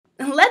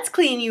Let's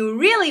clean you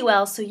really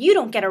well so you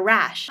don't get a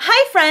rash.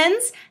 Hi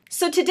friends!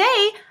 So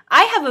today,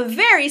 I have a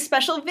very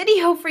special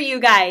video for you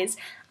guys.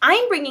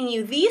 I'm bringing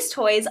you these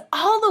toys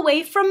all the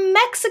way from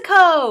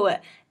Mexico.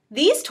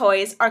 These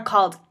toys are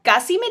called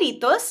casi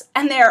meritos,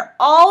 and they're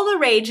all the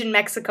rage in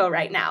Mexico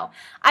right now.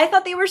 I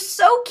thought they were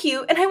so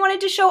cute, and I wanted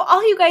to show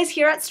all you guys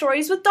here at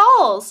Stories with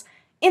Dolls.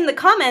 In the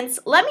comments,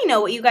 let me know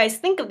what you guys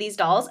think of these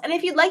dolls, and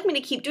if you'd like me to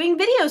keep doing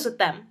videos with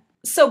them.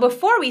 So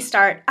before we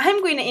start,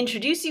 I'm going to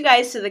introduce you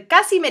guys to the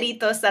casi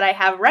meritos that I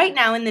have right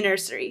now in the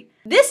nursery.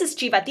 This is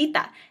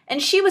Chivatita,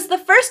 and she was the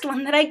first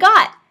one that I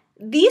got.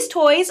 These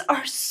toys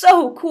are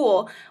so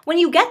cool. When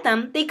you get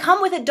them, they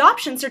come with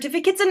adoption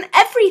certificates and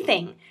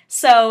everything.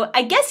 So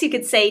I guess you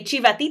could say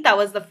Chivatita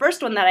was the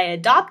first one that I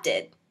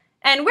adopted.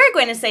 And we're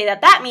going to say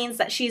that that means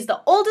that she's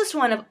the oldest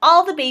one of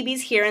all the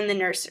babies here in the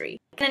nursery.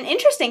 And an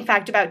interesting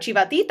fact about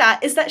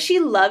Chivatita is that she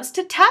loves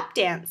to tap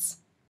dance.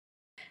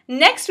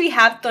 Next we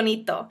have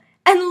Tonito.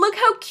 And look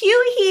how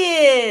cute he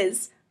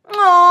is!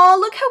 Aw,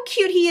 look how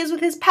cute he is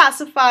with his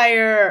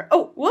pacifier.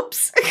 Oh,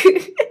 whoops.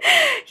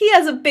 He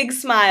has a big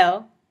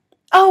smile.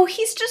 Oh,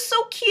 he's just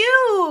so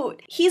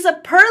cute! He's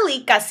a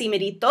pearly casi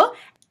merito,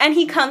 and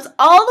he comes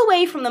all the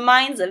way from the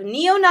mines of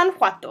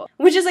Guanajuato,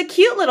 which is a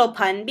cute little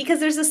pun because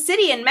there's a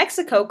city in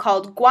Mexico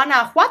called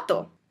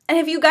Guanajuato. And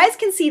if you guys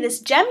can see this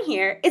gem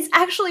here, it's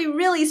actually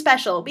really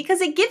special because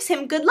it gives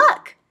him good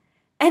luck.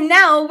 And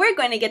now we're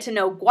going to get to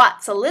know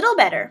Guats a little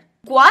better.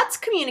 Guats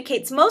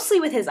communicates mostly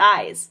with his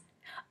eyes.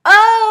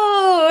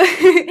 Oh!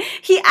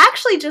 He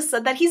actually just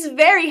said that he's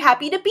very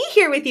happy to be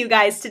here with you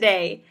guys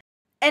today.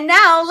 And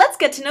now let's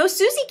get to know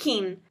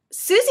Susie-Keen.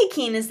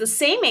 Susie-Keen is the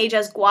same age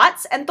as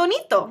Guats and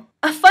Tonito.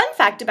 A fun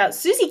fact about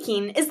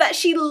Susie-Keen is that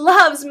she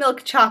loves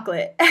milk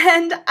chocolate,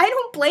 and I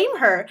don't blame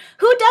her.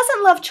 Who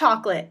doesn't love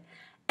chocolate?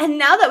 And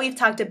now that we've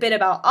talked a bit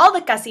about all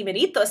the casi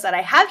meritos that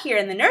I have here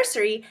in the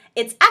nursery,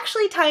 it's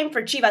actually time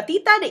for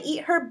Chivatita to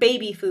eat her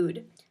baby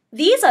food.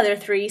 These other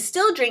three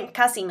still drink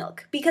casi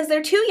milk because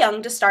they're too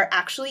young to start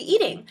actually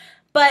eating.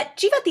 But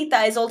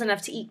Chivatita is old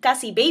enough to eat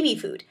casi baby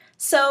food,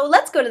 so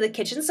let's go to the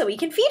kitchen so we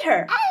can feed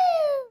her.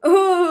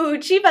 Ooh,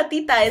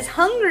 Chivatita is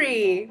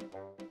hungry.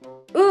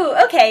 Ooh,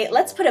 okay,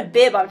 let's put a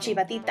bib on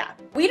Chivatita.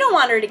 We don't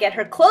want her to get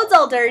her clothes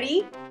all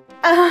dirty.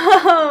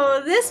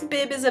 Oh, this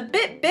bib is a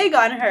bit big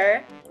on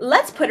her.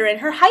 Let's put her in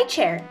her high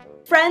chair.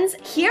 Friends,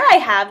 here I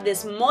have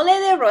this mole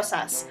de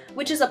rosas,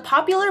 which is a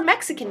popular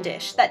Mexican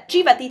dish that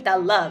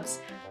Chivatita loves.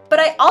 But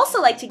I also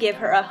like to give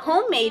her a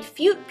homemade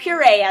fruit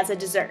puree as a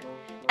dessert.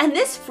 And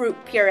this fruit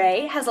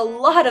puree has a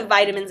lot of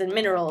vitamins and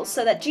minerals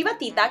so that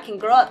Chivatita can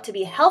grow up to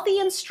be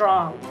healthy and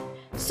strong.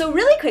 So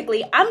really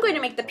quickly, I'm going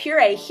to make the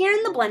puree here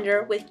in the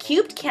blender with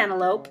cubed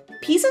cantaloupe,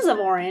 pieces of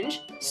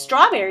orange,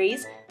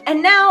 strawberries,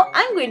 and now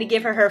I'm going to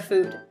give her her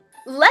food.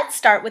 Let's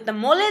start with the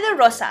mole de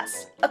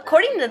rosas.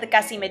 According to the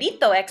casi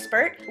merito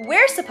expert,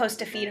 we're supposed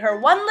to feed her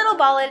one little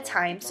ball at a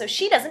time so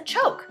she doesn't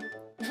choke.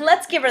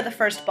 Let's give her the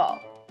first ball.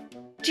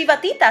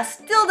 Chivatita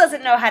still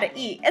doesn't know how to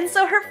eat, and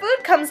so her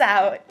food comes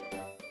out.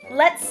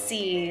 Let's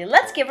see,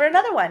 let's give her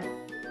another one.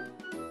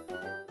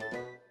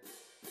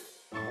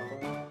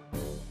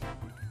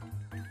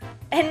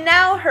 And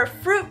now her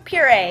fruit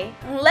puree.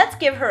 Let's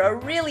give her a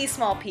really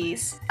small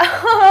piece.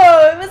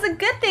 Oh, it was a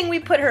good thing we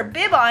put her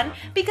bib on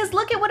because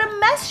look at what a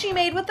mess she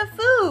made with the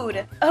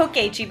food.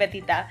 Okay,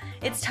 Chivatita,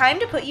 it's time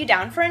to put you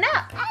down for a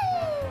nap.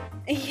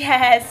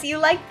 Yes, you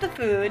liked the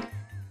food.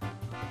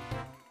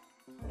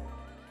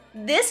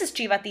 This is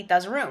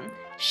Chivatita's room.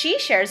 She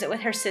shares it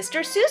with her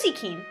sister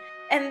Susie-Keen,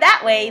 and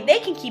that way they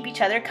can keep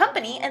each other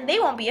company and they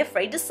won't be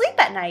afraid to sleep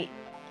at night.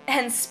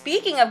 And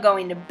speaking of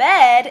going to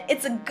bed,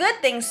 it's a good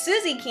thing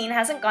Susie-Keen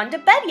hasn't gone to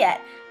bed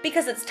yet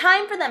because it's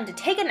time for them to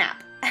take a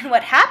nap. And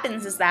what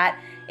happens is that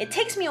it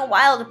takes me a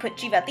while to put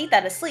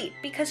Chivatita to sleep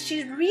because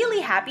she's really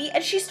happy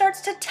and she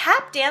starts to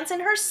tap dance in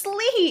her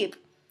sleep.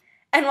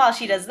 And while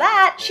she does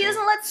that, she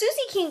doesn't let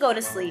Susie-Keen go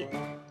to sleep.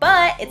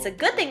 But it's a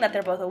good thing that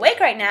they're both awake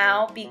right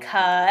now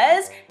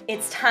because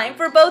it's time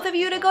for both of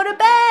you to go to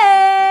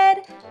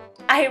bed.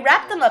 I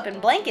wrap them up in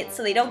blankets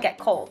so they don't get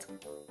cold.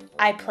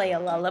 I play a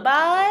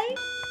lullaby,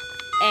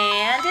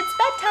 and it's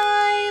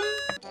bedtime.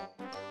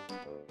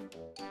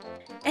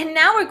 And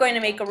now we're going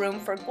to make a room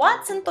for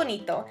Guats and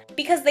Tonito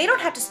because they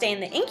don't have to stay in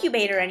the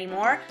incubator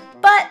anymore,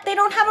 but they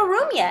don't have a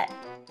room yet.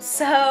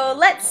 So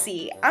let's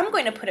see, I'm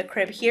going to put a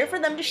crib here for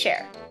them to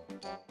share.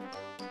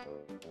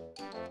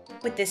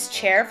 With this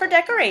chair for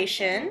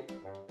decoration,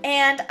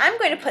 and I'm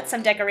going to put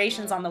some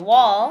decorations on the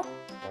wall.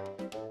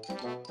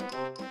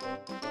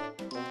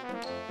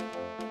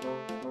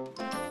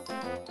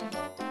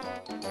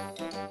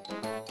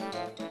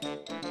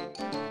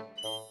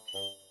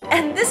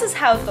 And this is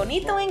how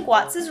Tonito and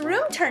Guats'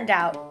 room turned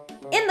out.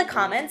 In the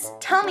comments,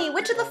 tell me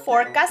which of the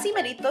 4 casi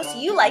meritos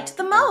you liked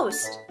the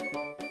most.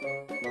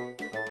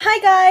 Hi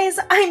guys,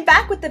 I'm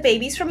back with the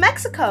babies from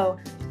Mexico.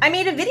 I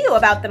made a video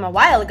about them a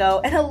while ago,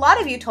 and a lot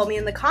of you told me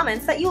in the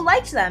comments that you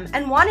liked them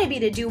and wanted me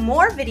to do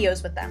more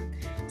videos with them.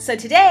 So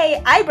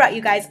today, I brought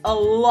you guys a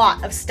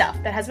lot of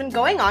stuff that has been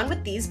going on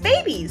with these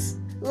babies.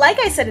 Like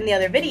I said in the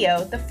other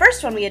video, the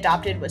first one we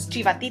adopted was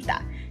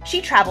Chivatita.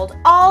 She traveled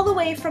all the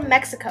way from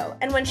Mexico,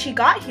 and when she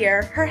got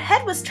here, her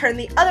head was turned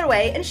the other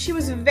way and she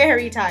was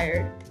very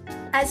tired.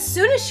 As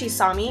soon as she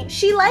saw me,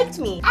 she liked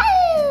me.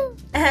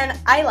 And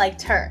I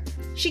liked her.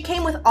 She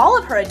came with all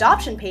of her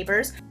adoption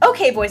papers.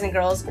 Okay, boys and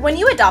girls, when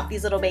you adopt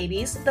these little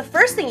babies, the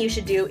first thing you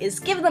should do is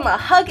give them a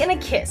hug and a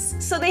kiss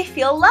so they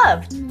feel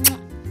loved.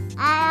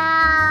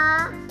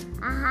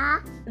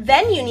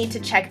 Then you need to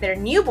check their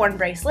newborn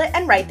bracelet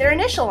and write their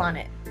initial on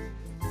it.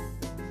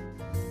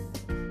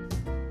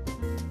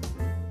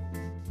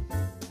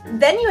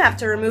 Then you have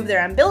to remove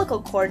their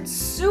umbilical cord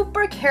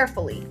super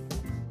carefully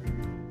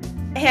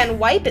and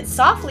wipe it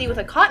softly with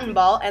a cotton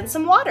ball and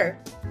some water.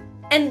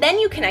 And then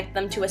you connect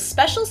them to a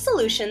special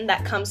solution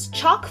that comes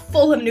chock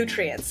full of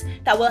nutrients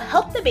that will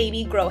help the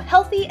baby grow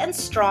healthy and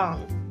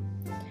strong.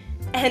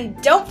 And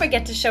don't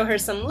forget to show her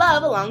some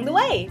love along the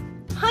way.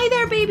 Hi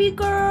there, baby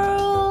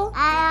girl!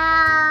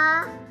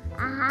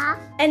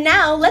 And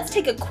now let's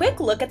take a quick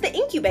look at the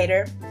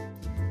incubator.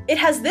 It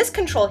has this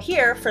control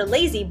here for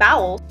lazy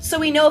bowel, so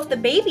we know if the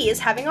baby is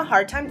having a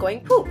hard time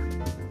going poop.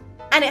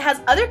 And it has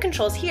other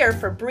controls here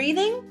for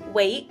breathing,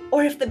 weight,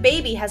 or if the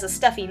baby has a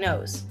stuffy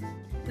nose.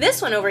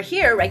 This one over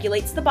here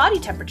regulates the body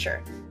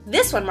temperature.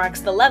 This one marks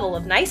the level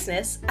of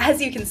niceness.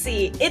 As you can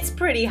see, it's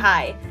pretty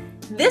high.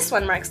 This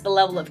one marks the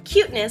level of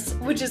cuteness,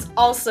 which is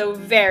also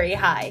very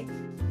high.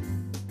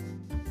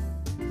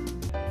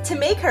 To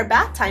make her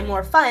bath time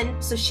more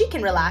fun so she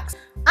can relax,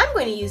 I'm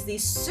going to use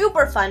these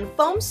super fun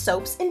foam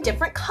soaps in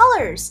different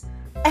colors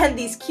and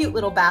these cute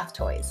little bath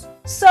toys.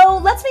 So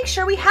let's make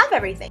sure we have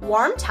everything.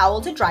 Warm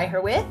towel to dry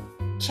her with,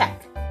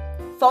 check.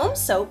 Foam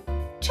soap,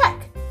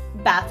 check.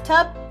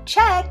 Bathtub,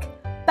 check.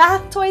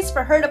 Bath toys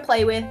for her to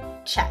play with,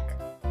 check.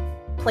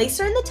 Place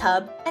her in the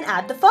tub and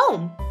add the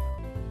foam.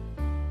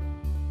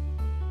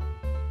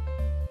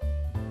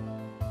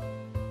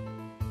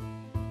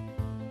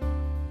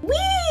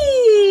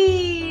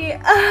 Whee!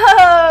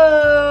 Oh!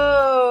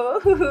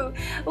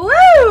 Woo!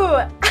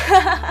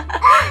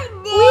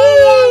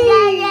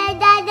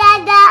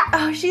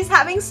 Oh, she's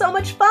having so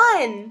much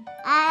fun!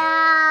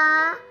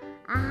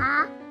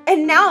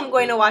 And now I'm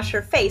going to wash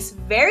her face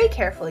very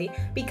carefully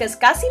because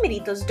casi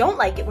meritos don't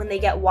like it when they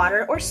get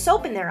water or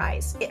soap in their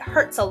eyes. It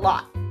hurts a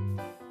lot.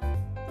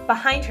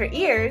 Behind her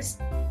ears,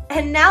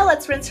 and now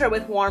let's rinse her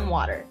with warm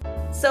water.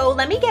 So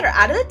let me get her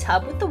out of the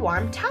tub with the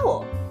warm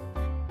towel.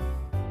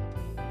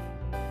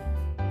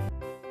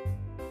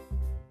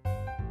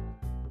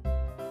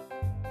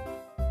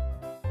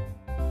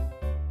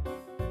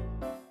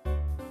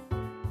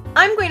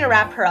 I'm going to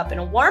wrap her up in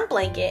a warm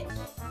blanket,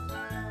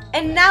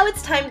 and now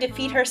it's time to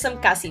feed her some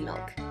casi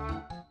milk.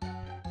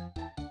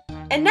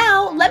 And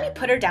now let me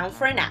put her down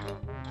for a nap.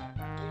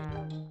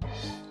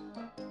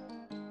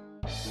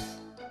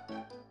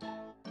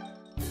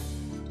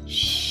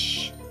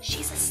 Shh,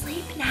 she's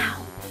asleep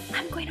now.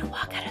 I'm going to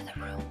walk out of the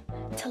room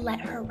to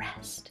let her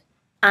rest.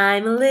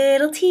 I'm a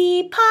little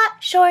teapot,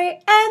 short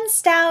and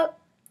stout.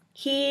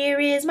 Here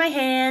is my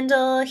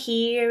handle,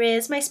 here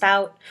is my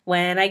spout.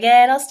 When I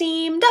get all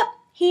steamed up,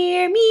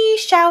 hear me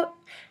shout,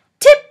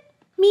 tip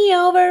me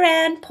over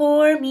and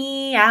pour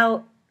me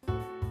out.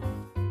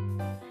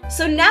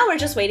 So now we're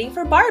just waiting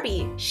for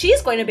Barbie.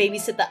 She's going to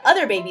babysit the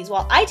other babies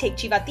while I take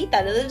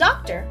Chivatita to the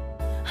doctor.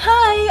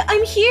 Hi,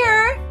 I'm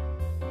here.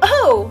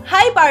 Oh,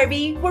 hi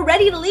Barbie, we're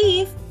ready to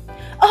leave.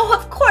 Oh,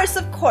 of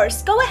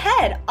course, go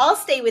ahead. I'll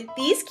stay with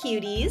these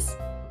cuties.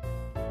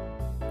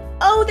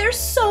 Oh, they're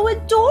so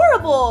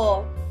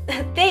adorable.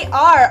 They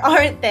are,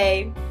 aren't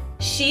they?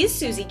 She's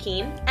Susie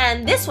Keen,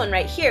 and this one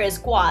right here is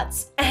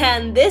Guats,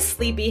 and this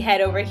sleepyhead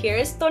over here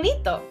is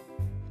Tonito.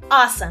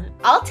 Awesome,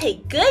 I'll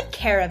take good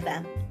care of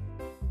them.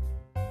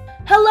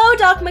 Hello,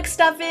 Doc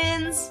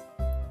McStuffins.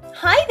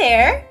 Hi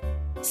there.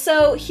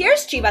 So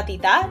here's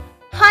Chivatita.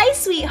 Hi,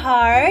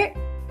 sweetheart.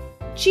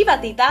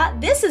 Chivatita,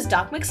 this is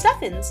Doc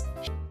McStuffins.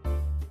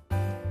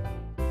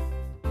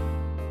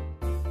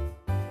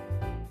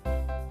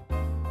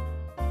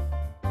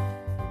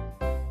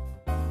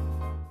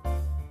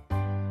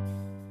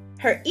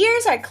 Her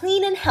ears are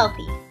clean and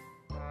healthy.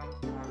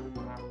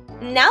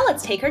 Now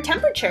let's take her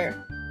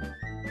temperature.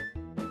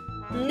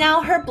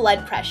 Now her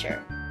blood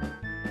pressure.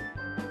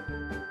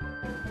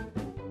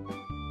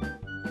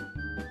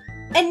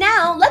 And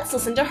now let's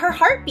listen to her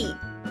heartbeat.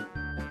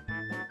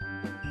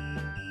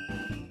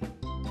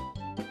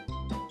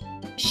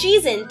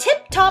 She's in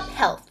tip-top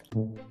health.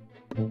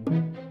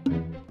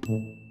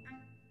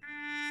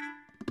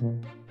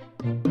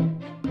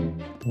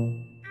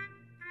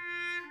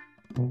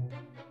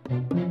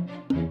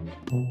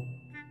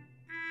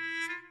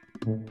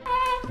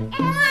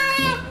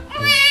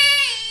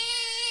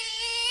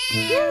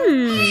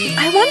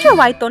 I wonder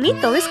why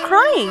Tonito is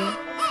crying.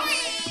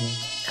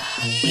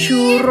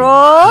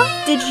 Churro,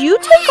 did you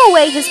take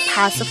away his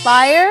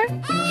pacifier?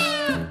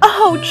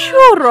 Oh,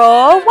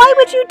 Churro, why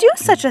would you do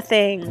such a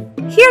thing?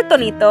 Here,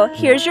 Tonito,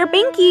 here's your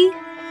binky.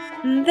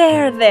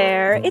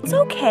 There, it's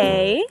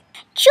okay.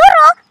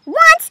 Churro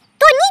wants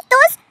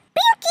Tonito's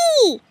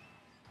binky.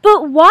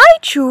 But why,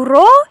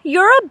 Churro?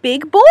 You're a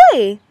big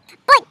boy.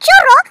 But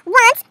Churro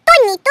wants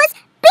Tonito's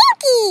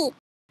Pinky.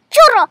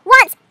 Churro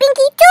wants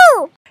Pinky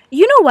too.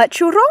 You know what,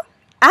 Churro?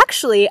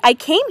 Actually, I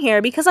came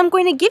here because I'm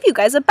going to give you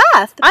guys a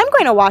bath. I'm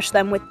going to wash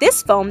them with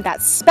this foam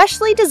that's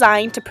specially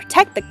designed to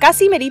protect the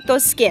casi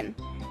merito's skin.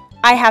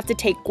 I have to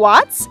take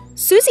Guats,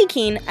 Susie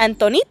Keen, and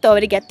Tonito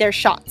to get their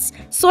shots,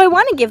 so I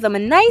want to give them a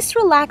nice,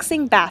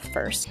 relaxing bath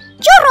first.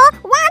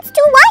 Churro wants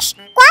to wash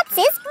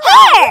Guats's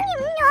hair.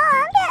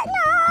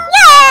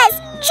 Yes,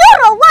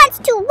 Churro wants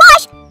to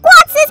wash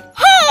Guats's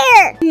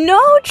hair.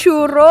 No,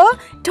 Churro,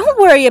 don't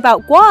worry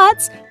about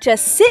Guats.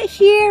 Just sit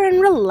here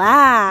and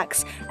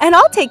relax, and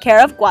I'll take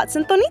care of Guats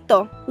and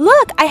Tonito.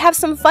 Look, I have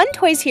some fun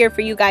toys here for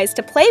you guys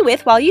to play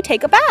with while you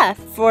take a bath.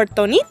 For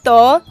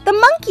Tonito, the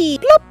monkey.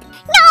 Plop.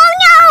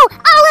 No,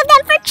 all of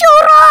them for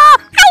Churro.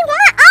 I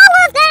want all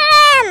of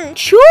them.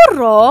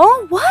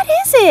 Churro, what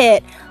is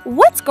it?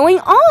 What's going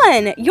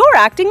on? You're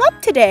acting up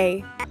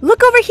today.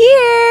 Look over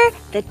here.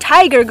 The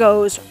tiger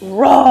goes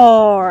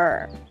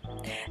roar.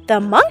 The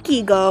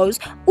monkey goes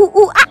ooh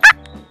ooh ah ah.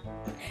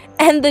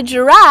 And the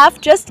giraffe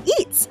just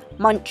eats.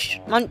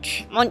 Munch,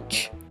 munch,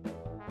 munch.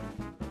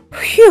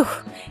 Phew,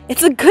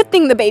 it's a good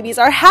thing the babies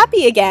are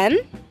happy again.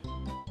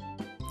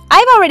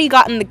 I've already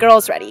gotten the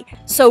girls ready,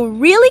 so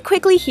really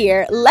quickly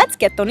here, let's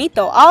get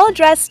Tonito all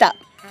dressed up.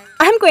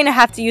 I'm going to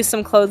have to use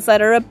some clothes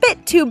that are a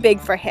bit too big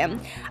for him.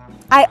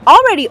 I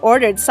already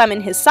ordered some in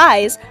his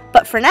size,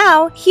 but for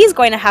now, he's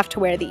going to have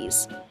to wear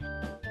these.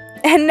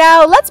 And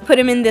now let's put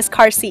him in this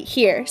car seat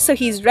here, so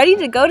he's ready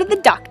to go to the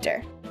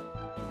doctor.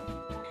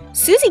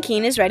 Susie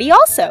Keen is ready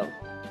also.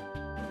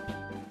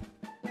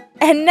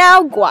 And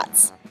now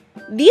Guats.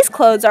 These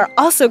clothes are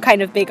also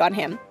kind of big on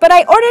him, but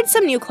I ordered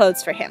some new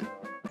clothes for him.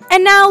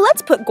 And now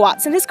let's put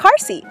Guats in his car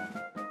seat.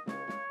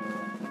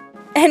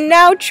 And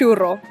now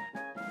Churro.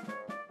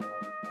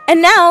 And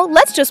now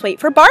let's just wait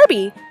for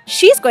Barbie.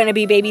 She's going to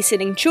be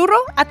babysitting Churro,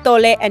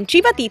 Atole, and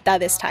Chivatita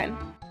this time.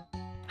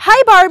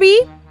 Hi, Barbie.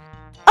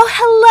 Oh,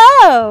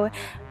 hello.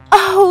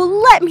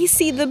 Oh, let me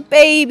see the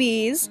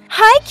babies.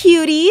 Hi,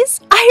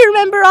 cuties. I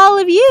remember all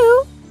of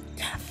you.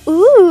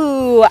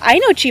 Ooh, I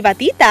know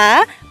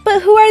Chivatita,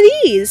 but who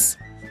are these?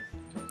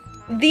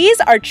 These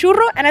are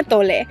Churro and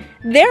Atole.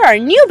 They're our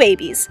new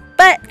babies,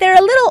 but they're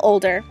a little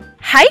older.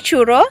 Hi,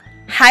 Churro.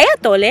 Hi,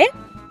 Atole.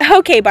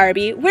 Okay,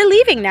 Barbie, we're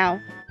leaving now.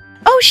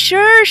 Oh,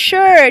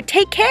 sure.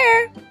 Take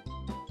care.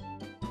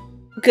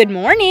 Good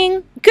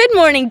morning. Good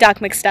morning, Doc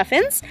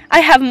McStuffins. I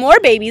have more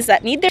babies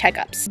that need their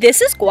checkups.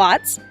 This is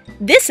Guats,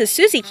 this is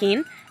Susie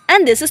Keen,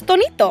 and this is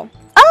Tonito.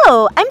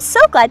 Oh, I'm so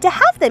glad to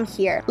have them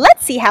here.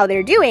 Let's see how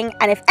they're doing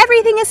and if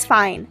everything is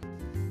fine.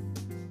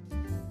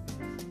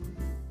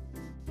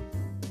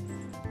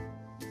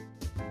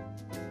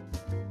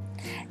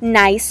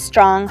 Nice,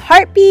 strong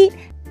heartbeat.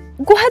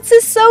 Guats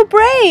is so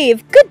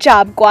brave. Good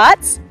job,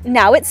 Guats.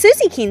 Now it's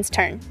Susie Keen's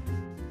turn.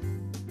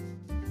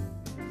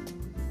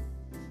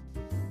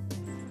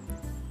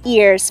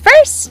 Ears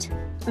first.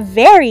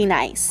 Very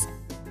nice.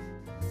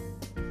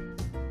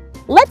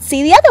 Let's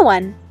see the other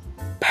one.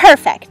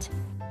 Perfect.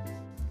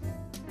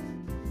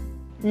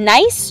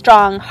 Nice,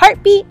 strong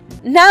heartbeat.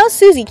 Now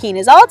Susie Keen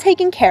is all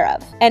taken care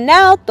of. And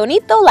now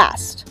Tonito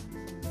last.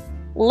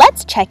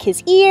 Let's check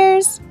his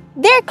ears.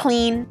 They're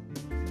clean.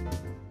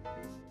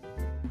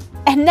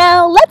 And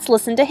now let's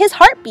listen to his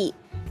heartbeat.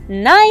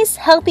 Nice,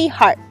 healthy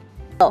heart.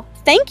 Oh,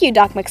 thank you,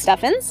 Doc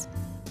McStuffins.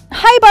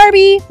 Hi,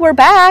 Barbie. We're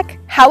back.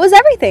 How was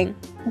everything?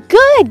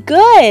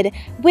 Good.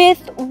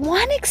 With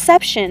one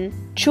exception.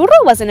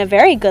 Churro wasn't a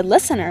very good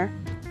listener.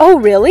 Oh,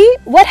 really?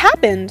 What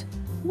happened?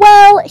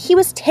 Well, he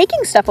was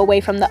taking stuff away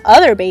from the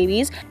other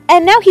babies,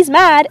 and now he's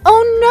mad.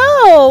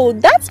 Oh no,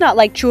 that's not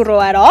like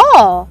Churro at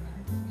all.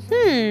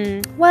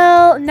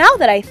 Well, now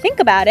that I think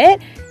about it,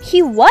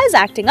 he was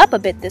acting up a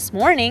bit this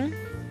morning.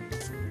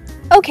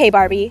 Okay,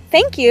 Barbie,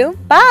 thank you.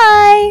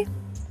 Bye.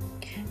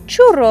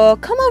 Churro,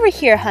 come over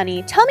here,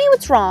 honey. Tell me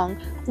what's wrong.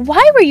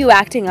 Why were you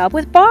acting up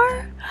with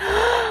Bar?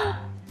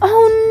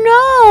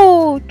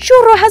 Oh no,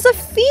 Churro has a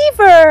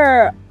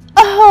fever.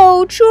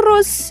 Oh,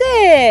 Churro's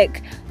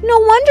sick. No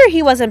wonder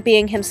he wasn't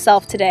being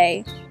himself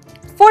today.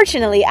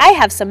 Fortunately, I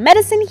have some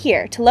medicine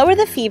here to lower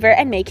the fever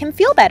and make him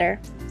feel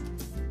better.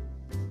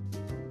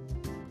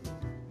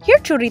 Here,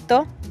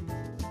 Churrito.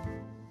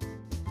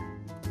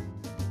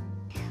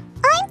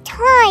 I'm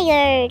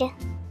tired.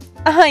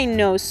 I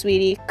know,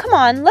 sweetie. Come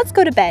on, let's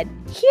go to bed.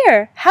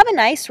 Here, have a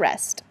nice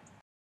rest.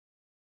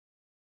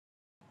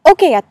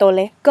 Okay,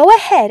 Atole, go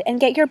ahead and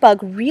get your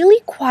bug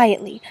really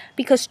quietly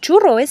because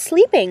Churro is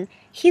sleeping.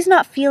 He's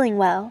not feeling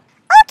well.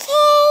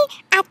 Okay,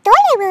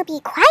 Atole will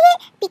be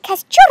quiet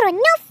because Churro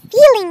no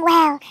feeling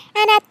well,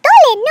 and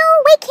Atole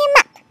no wake him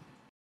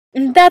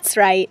up. That's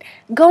right.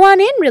 Go on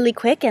in really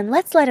quick and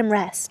let's let him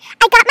rest.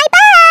 I got my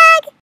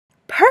bag!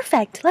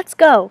 Perfect, let's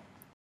go.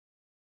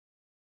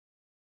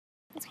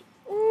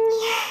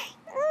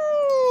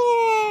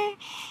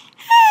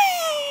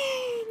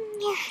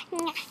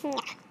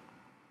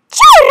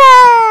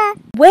 Churro!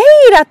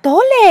 Wait,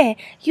 Atole!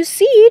 You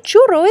see,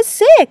 Churro is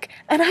sick,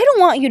 and I don't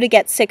want you to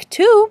get sick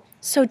too.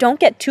 So don't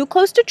get too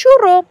close to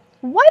Churro.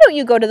 Why don't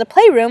you go to the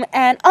playroom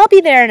and I'll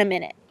be there in a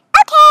minute.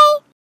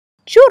 Okay.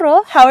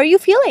 Churro, how are you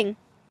feeling?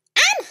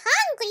 I'm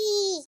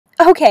hungry.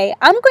 Okay,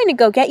 I'm going to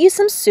go get you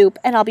some soup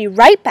and I'll be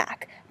right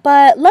back.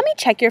 But let me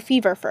check your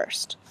fever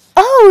first.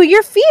 Oh,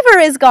 your fever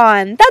is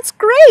gone. That's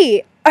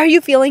great. Are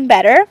you feeling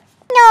better?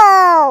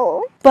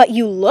 No. But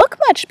you look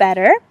much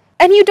better.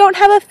 And you don't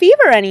have a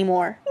fever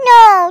anymore.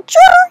 No,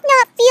 Churro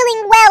not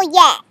feeling well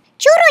yet.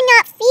 Churro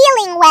not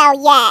feeling well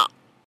yet.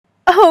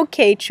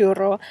 Okay,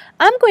 Churro.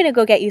 I'm going to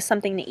go get you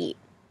something to eat.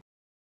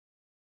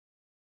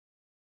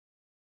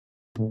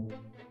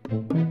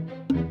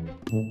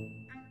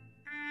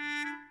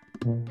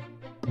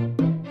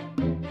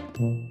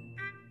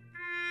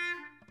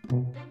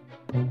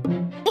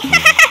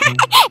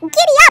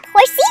 Giddy up,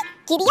 horsey!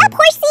 Giddy up,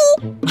 horsey!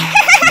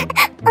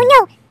 Oh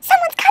no,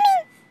 someone's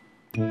coming!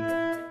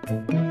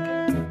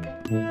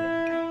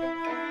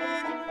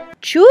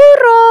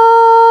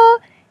 Churro!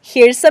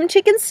 Here's some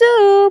chicken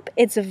soup.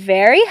 It's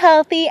very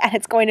healthy and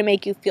it's going to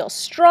make you feel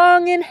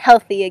strong and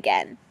healthy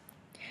again.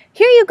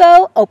 Here you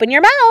go. Open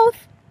your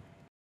mouth.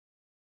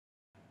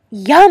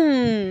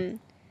 Yum!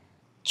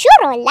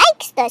 Churro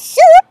likes the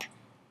soup.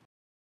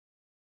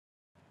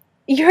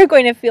 You're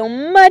going to feel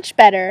much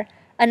better.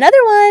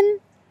 Another one.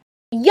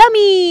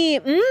 Yummy!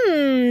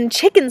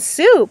 Chicken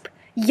soup.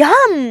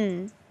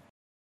 Yum!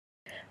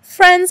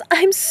 Friends,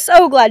 I'm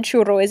so glad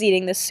Churro is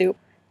eating this soup.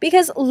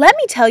 Because let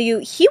me tell you,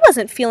 he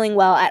wasn't feeling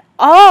well at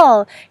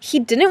all. He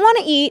didn't want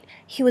to eat.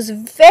 He was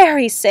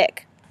very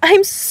sick.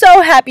 I'm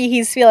so happy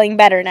he's feeling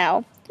better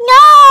now.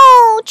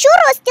 No!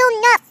 Churro's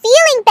still not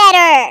feeling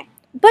better.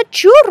 But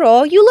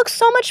Churro, you look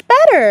so much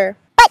better.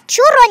 But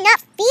Churro not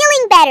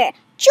feeling better.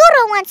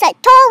 Churro wants a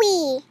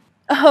toy.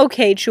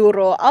 Okay,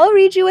 Churro, I'll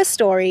read you a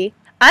story.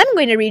 I'm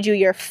going to read you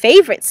your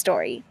favorite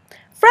story.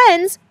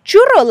 Friends,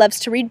 Churro loves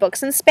to read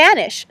books in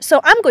Spanish,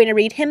 so I'm going to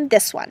read him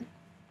this one.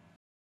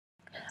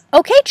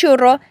 Okay,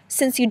 Churro,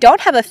 since you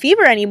don't have a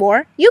fever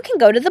anymore, you can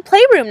go to the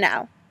playroom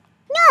now.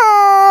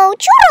 No,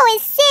 Churro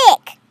is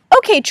sick.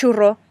 Okay,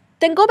 Churro,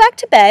 then go back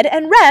to bed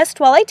and rest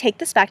while I take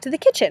this back to the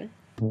kitchen.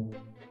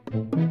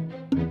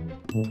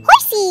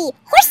 Horsey,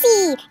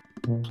 horsey.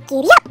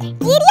 Giddy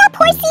up,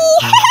 horsey.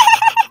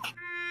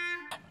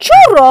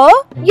 Churro,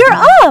 you're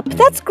up.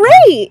 That's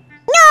great.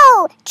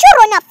 No,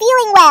 Churro not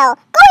feeling well.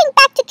 Going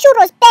back to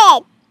Churro's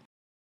bed.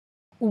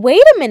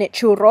 Wait a minute,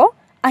 Churro.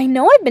 I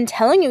know I've been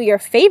telling you your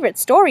favorite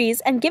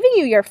stories and giving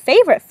you your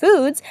favorite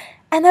foods,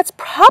 and that's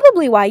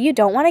probably why you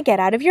don't want to get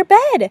out of your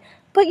bed.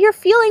 But you're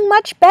feeling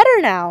much better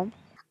now.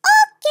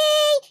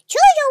 Okay,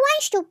 Churro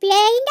wants to play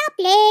in the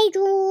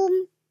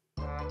playroom.